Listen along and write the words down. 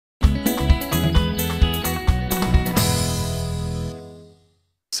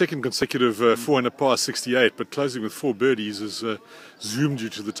second consecutive 400 par 68, but closing with 4 birdies has zoomed you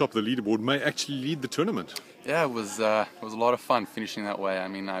to the top of the leaderboard. May actually lead the tournament. Yeah, it was a lot of fun finishing that way. I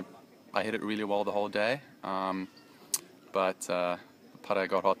mean, I hit it really well the whole day, but the putter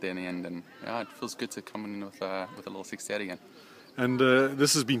got hot there in the end, and yeah, it feels good to come in with a little 68 again. And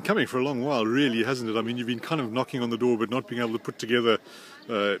this has been coming for a long while, really, hasn't it? I mean, you've been kind of knocking on the door, but not being able to put together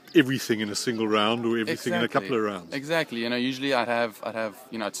everything in a single round or everything in a couple of rounds. Exactly. You know, usually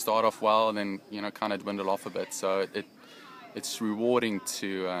I'd start off well and then kind of dwindle off a bit. So it's rewarding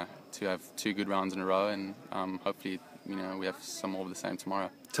to have 2 good rounds in a row, and hopefully we have some more of the same tomorrow.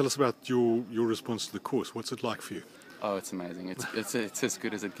 Tell us about your response to the course. What's it like for you? Oh, it's amazing. It's as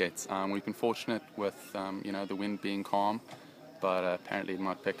good as it gets. We've been fortunate with the wind being calm, but apparently it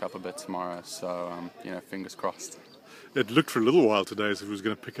might pick up a bit tomorrow, so fingers crossed. It looked for a little while today as if it was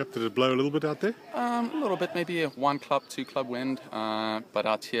going to pick up. Did it blow a little bit out there? A little bit, maybe a 1 club, 2 club wind, but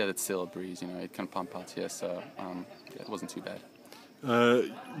out here it's still a breeze. It can pump out here, so it wasn't too bad.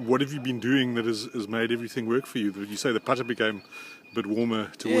 What have you been doing that has made everything work for you? You say the putter became a bit warmer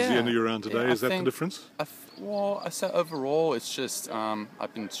towards the end of your round today. Is that the difference? I say overall it's just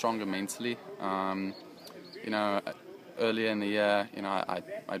I've been stronger mentally. Earlier in the year,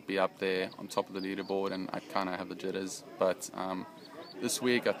 I'd be up there on top of the leaderboard and I'd kind of have the jitters. But this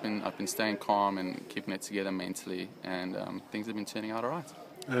week I've been staying calm and keeping it together mentally, and things have been turning out all right.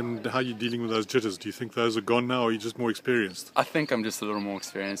 And how are you dealing with those jitters? Do you think those are gone now, or are you just more experienced? I think I'm just a little more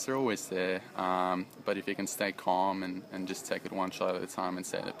experienced. They're always there. But if you can stay calm and just take it one shot at a time and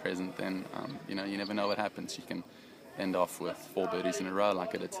stay at the present, then you never know what happens. You can end off with 4 birdies in a row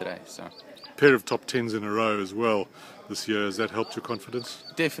like I did today. So, pair of top 10s in a row as well this year. Has that helped your confidence?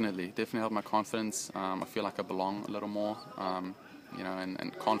 Definitely helped my confidence. I feel like I belong a little more.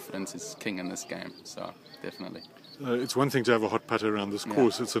 And confidence is king in this game. So definitely. It's one thing to have a hot putter around this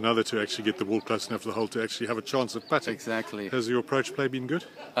course. It's another to actually get the ball close enough to the hole to actually have a chance at putting. Exactly. Has your approach play been good?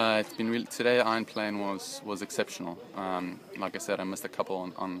 It's been really, today iron playing was exceptional. Like I said, I missed a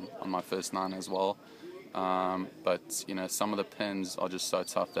couple on my first 9 as well. But some of the pins are just so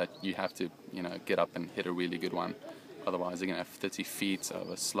tough that you have to get up and hit a really good one. Otherwise, you're going to have 30 feet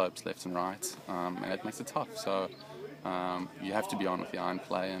over slopes left and right, and it makes it tough. So you have to be on with the iron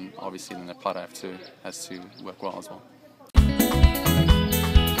play, and obviously then the putter has to work well as well.